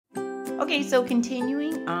Okay, so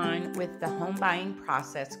continuing on with the home buying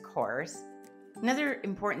process course, another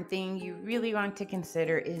important thing you really want to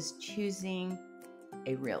consider is choosing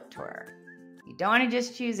a realtor. You don't want to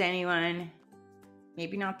just choose anyone,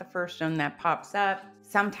 maybe not the first one that pops up.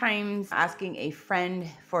 Sometimes asking a friend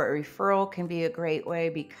for a referral can be a great way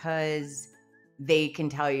because they can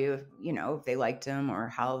tell you, if they liked them or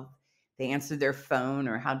how they answered their phone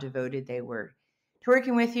or how devoted they were to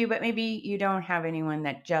working with you. But maybe you don't have anyone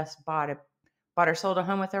that just bought or sold a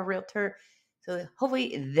home with a realtor. So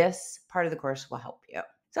hopefully this part of the course will help you.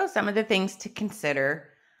 So some of the things to consider.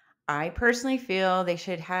 I personally feel they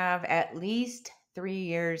should have at least 3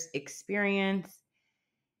 years experience.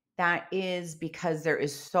 That is because there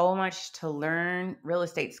is so much to learn. Real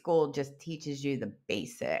estate school just teaches you the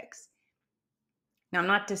basics. Now,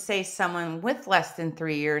 not to say someone with less than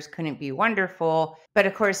 3 years couldn't be wonderful, but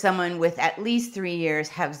of course, someone with at least 3 years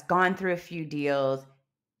has gone through a few deals,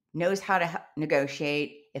 knows how to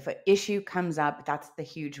negotiate. If an issue comes up, that's the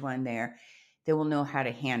huge one there. They will know how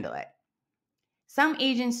to handle it. Some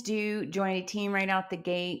agents do join a team right out the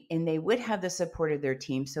gate, and they would have the support of their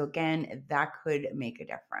team. So again, that could make a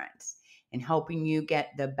difference in helping you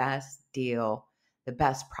get the best deal, the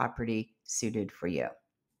best property suited for you.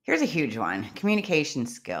 Here's a huge one: communication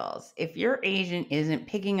skills. If your agent isn't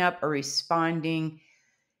picking up or responding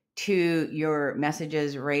to your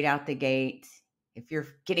messages right out the gate, if you're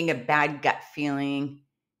getting a bad gut feeling,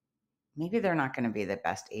 maybe they're not going to be the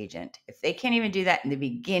best agent. If they can't even do that in the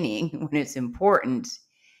beginning when it's important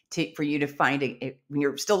for you to find when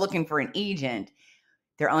you're still looking for an agent,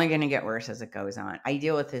 they're only going to get worse as it goes on. I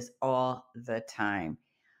deal with this all the time.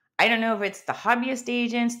 I don't know if it's the hobbyist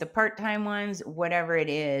agents, the part-time ones, whatever it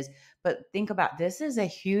is, but think about this is a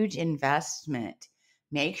huge investment.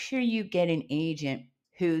 Make sure you get an agent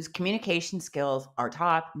whose communication skills are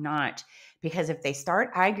top notch, because if they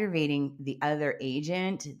start aggravating the other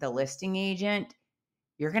agent, the listing agent,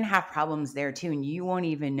 you're going to have problems there too, and you won't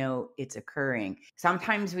even know it's occurring.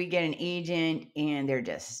 Sometimes we get an agent and they're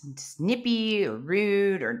just snippy or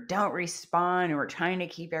rude or don't respond, or we're trying to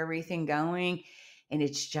keep everything going, and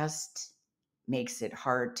it's just makes it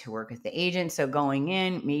hard to work with the agent. So going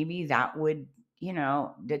in, maybe that would,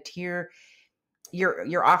 deter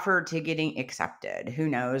your offer to getting accepted. Who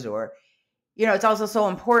knows? Or it's also so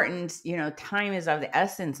important, time is of the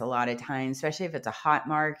essence a lot of times, especially if it's a hot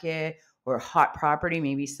market or a hot property.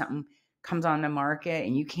 Maybe something comes on the market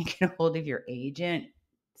and you can't get a hold of your agent.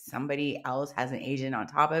 Somebody else has an agent on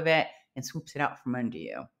top of it and swoops it out from under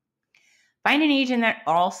you. Find an agent that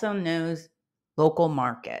also knows local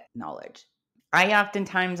market knowledge. I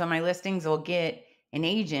oftentimes on my listings will get an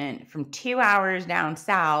agent from 2 hours down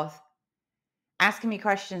south asking me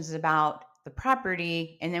questions about the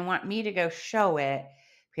property and then want me to go show it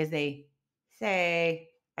because they say,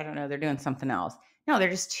 I don't know, they're doing something else. No, they're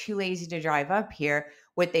just too lazy to drive up here.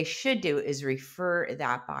 What they should do is refer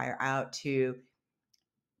that buyer out to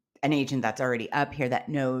an agent that's already up here that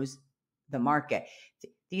knows the market.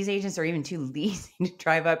 These agents are even too lazy to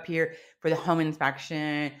drive up here for the home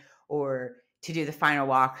inspection or to do the final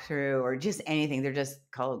walkthrough or just anything. They're just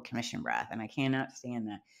called commission breath, and I cannot stand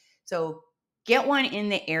that. So get one in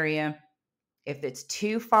the area. If it's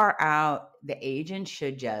too far out, the agent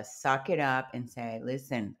should just suck it up and say,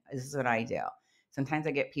 listen, this is what I do. Sometimes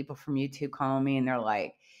I get people from YouTube calling me and they're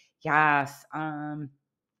like, yes,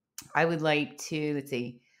 I would like to,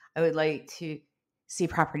 I would like to see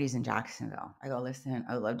properties in Jacksonville. I go, listen,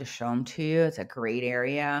 I would love to show them to you. It's a great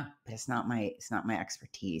area, but it's not my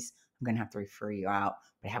expertise. I'm going to have to refer you out,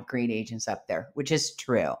 but I have great agents up there, which is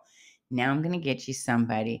true. Now I'm going to get you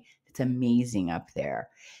somebody that's amazing up there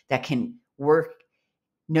that can work,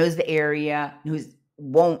 knows the area,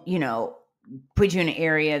 won't, put you in an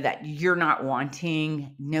area that you're not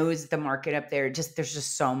wanting, knows the market up there. There's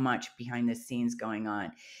just so much behind the scenes going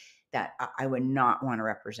on that I would not want to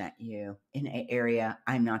represent you in an area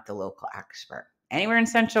I'm not the local expert. Anywhere in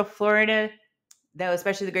Central Florida, though,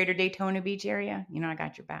 especially the greater Daytona Beach area, I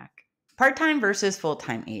got your back. Part-time versus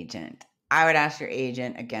full-time agent. I would ask your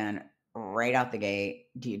agent, again, right out the gate,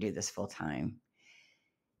 do you do this full-time?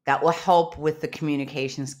 That will help with the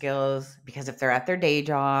communication skills, because if they're at their day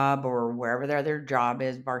job or wherever their other job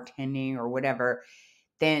is, bartending or whatever,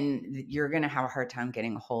 then you're going to have a hard time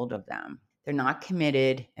getting a hold of them. They're not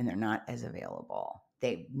committed and they're not as available.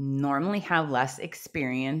 They normally have less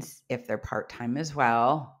experience if they're part-time as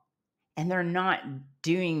well. And they're not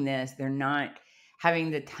doing this. They're not having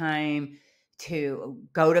the time to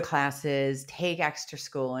go to classes, take extra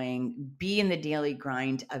schooling, be in the daily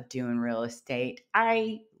grind of doing real estate.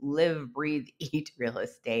 I live, breathe, eat real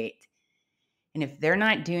estate. And if they're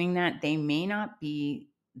not doing that, they may not be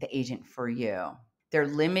the agent for you. They're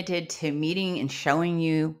limited to meeting and showing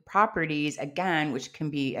you properties, again, which can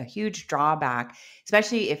be a huge drawback,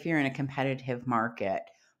 especially if you're in a competitive market.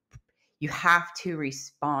 You have to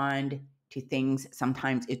respond to things.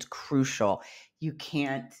 Sometimes it's crucial. You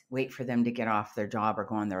can't wait for them to get off their job or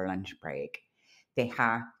go on their lunch break. They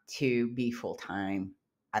have to be full time.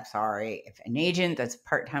 I'm sorry. If an agent that's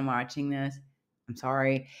part time watching this, I'm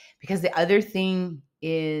sorry. Because the other thing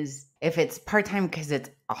is, if it's part time because it's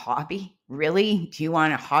a hobby, really? Do you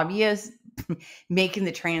want a hobbyist making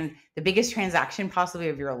the biggest transaction possibly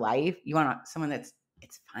of your life? You want someone it's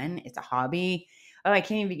fun, it's a hobby. Oh, I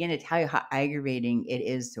can't even begin to tell you how aggravating it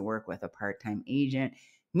is to work with a part-time agent.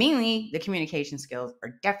 Mainly, the communication skills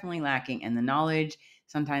are definitely lacking, and the knowledge.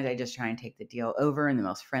 Sometimes I just try and take the deal over in the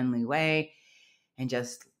most friendly way and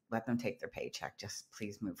just let them take their paycheck. Just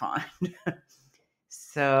please move on.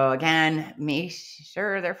 So again, make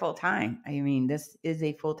sure they're full-time. I mean, this is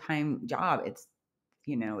a full-time job. It's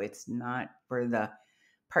not for the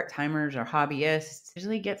part-timers or hobbyists.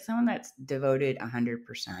 Usually get someone that's devoted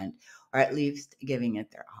 100% or at least giving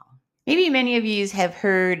it their all. Maybe many of you have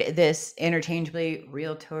heard this interchangeably,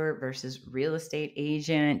 realtor versus real estate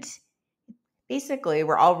agent. Basically,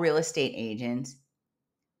 we're all real estate agents,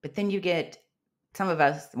 but then you get some of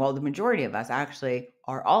us, well, the majority of us actually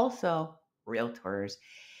are also realtors.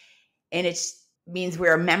 And it means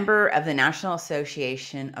we're a member of the National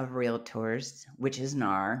Association of Realtors, which is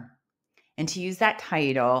NAR. And to use that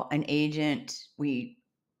title, an agent, we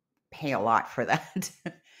pay a lot for that.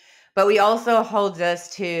 But we also hold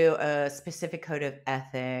us to a specific code of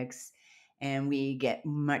ethics, and we get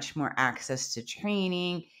much more access to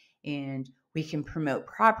training, and we can promote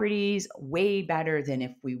properties way better than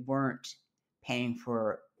if we weren't paying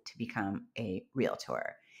to become a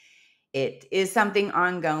realtor. It is something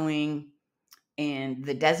ongoing, and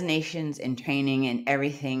the designations and training and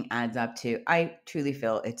everything adds up to, I truly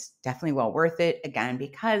feel it's definitely well worth it. Again,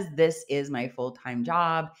 because this is my full-time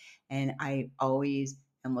job, and I always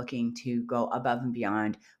am looking to go above and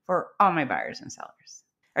beyond for all my buyers and sellers.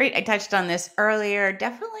 All right, I touched on this earlier.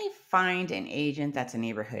 Definitely find an agent that's a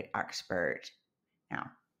neighborhood expert. Now,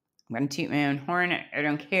 I'm going to toot my own horn. I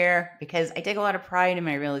don't care, because I take a lot of pride in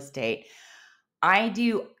my real estate. I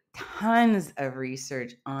do tons of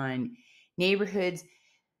research on neighborhoods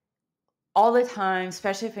all the time,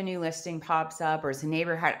 especially if a new listing pops up or it's a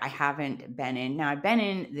neighborhood I haven't been in. Now, I've been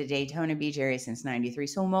in the Daytona Beach area since 93,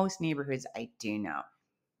 so most neighborhoods I do know.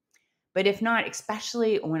 But if not,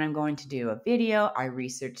 especially when I'm going to do a video, I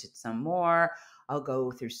research it some more. I'll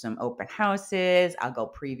go through some open houses. I'll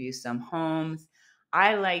go preview some homes.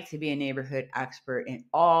 I like to be a neighborhood expert in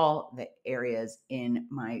all the areas in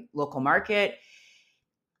my local market,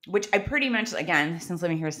 which I pretty much, again, since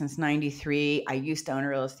living here since 93, I used to own a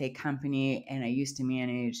real estate company, and I used to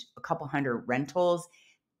manage a couple hundred rentals.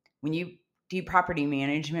 When you do property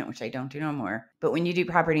management, which I don't do no more, but when you do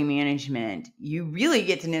property management, you really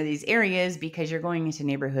get to know these areas because you're going into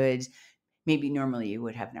neighborhoods maybe normally you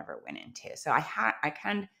would have never went into. So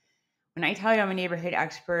when I tell you I'm a neighborhood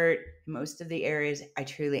expert, most of the areas I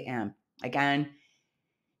truly am. Again,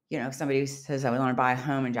 if somebody says I want to buy a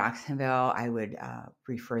home in Jacksonville, I would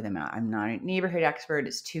refer them out. I'm not a neighborhood expert.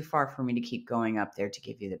 It's too far for me to keep going up there to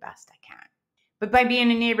give you the best I can. But by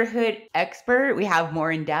being a neighborhood expert, we have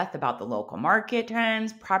more in depth about the local market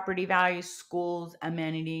trends, property values, schools,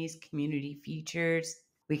 amenities, community features.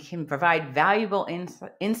 We can provide valuable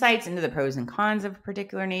insights into the pros and cons of a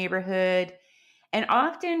particular neighborhood. And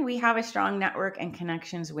often we have a strong network and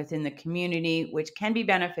connections within the community, which can be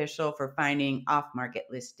beneficial for finding off-market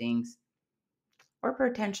listings or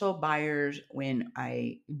potential buyers when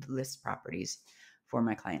I list properties for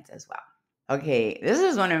my clients as well. Okay, this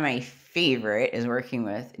is one of my favorite, is working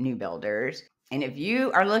with new builders. And if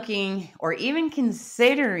you are looking or even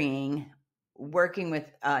considering working with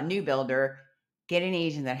a new builder, get an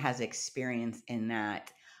agent that has experience in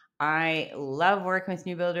that. I love working with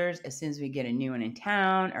new builders. As soon as we get a new one in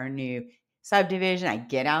town or a new subdivision, I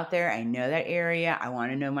get out there. I know that area. I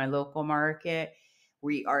want to know my local market.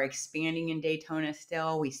 We are expanding in Daytona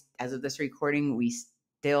still. As of this recording, we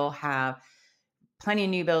still have plenty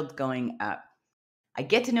of new builds going up. I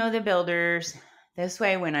get to know the builders. This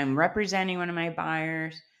way, when I'm representing one of my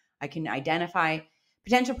buyers, I can identify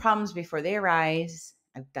potential problems before they arise.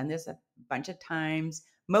 I've done this a bunch of times.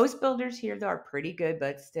 Most builders here, though, are pretty good,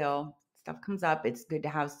 but still, stuff comes up. It's good to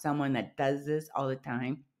have someone that does this all the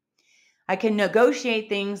time. I can negotiate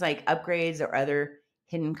things like upgrades or other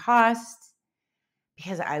hidden costs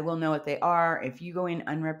because I will know what they are. If you go in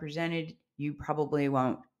unrepresented, you probably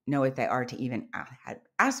won't know what they are to even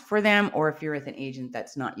ask for them, or if you're with an agent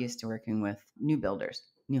that's not used to working with new builders.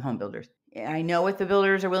 new home builders. I know what the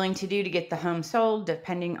builders are willing to do to get the home sold,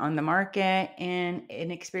 depending on the market, and an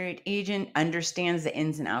experienced agent understands the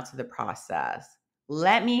ins and outs of the process.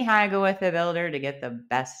 Let me haggle with the builder to get the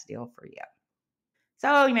best deal for you.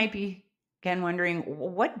 So you might be again wondering,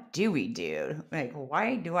 what do we do? Like,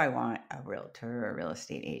 why do I want a realtor or a real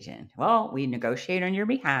estate agent? Well, we negotiate on your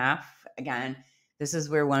behalf. Again, this is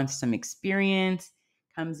where once some experience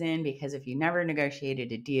comes in, because if you never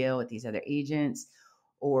negotiated a deal with these other agents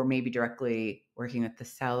or maybe directly working with the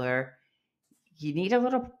seller, you need a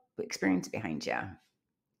little experience behind you.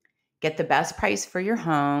 Get the best price for your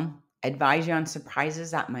home, advise you on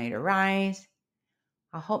surprises that might arise.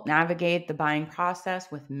 I'll help navigate the buying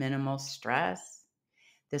process with minimal stress.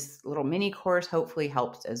 This little mini course hopefully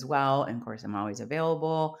helps as well. And of course, I'm always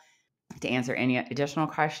available to answer any additional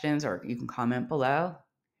questions, or you can comment below.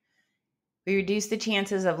 We reduce the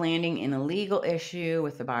chances of landing in a legal issue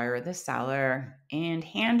with the buyer or the seller, and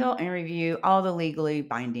handle and review all the legally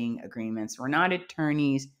binding agreements. We're not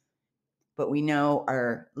attorneys, but we know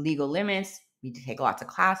our legal limits. We take lots of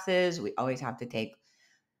classes. We always have to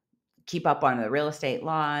keep up on the real estate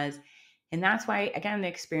laws. And that's why, again, the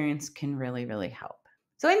experience can really, really help.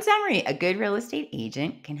 So in summary, a good real estate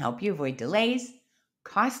agent can help you avoid delays,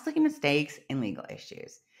 costly mistakes, and legal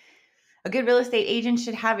issues. A good real estate agent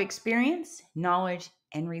should have experience, knowledge,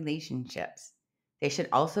 and relationships. They should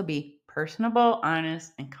also be personable,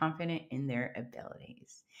 honest, and confident in their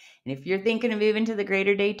abilities. And if you're thinking of moving to the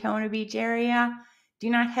greater Daytona Beach area,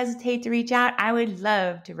 do not hesitate to reach out. I would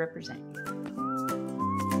love to represent you.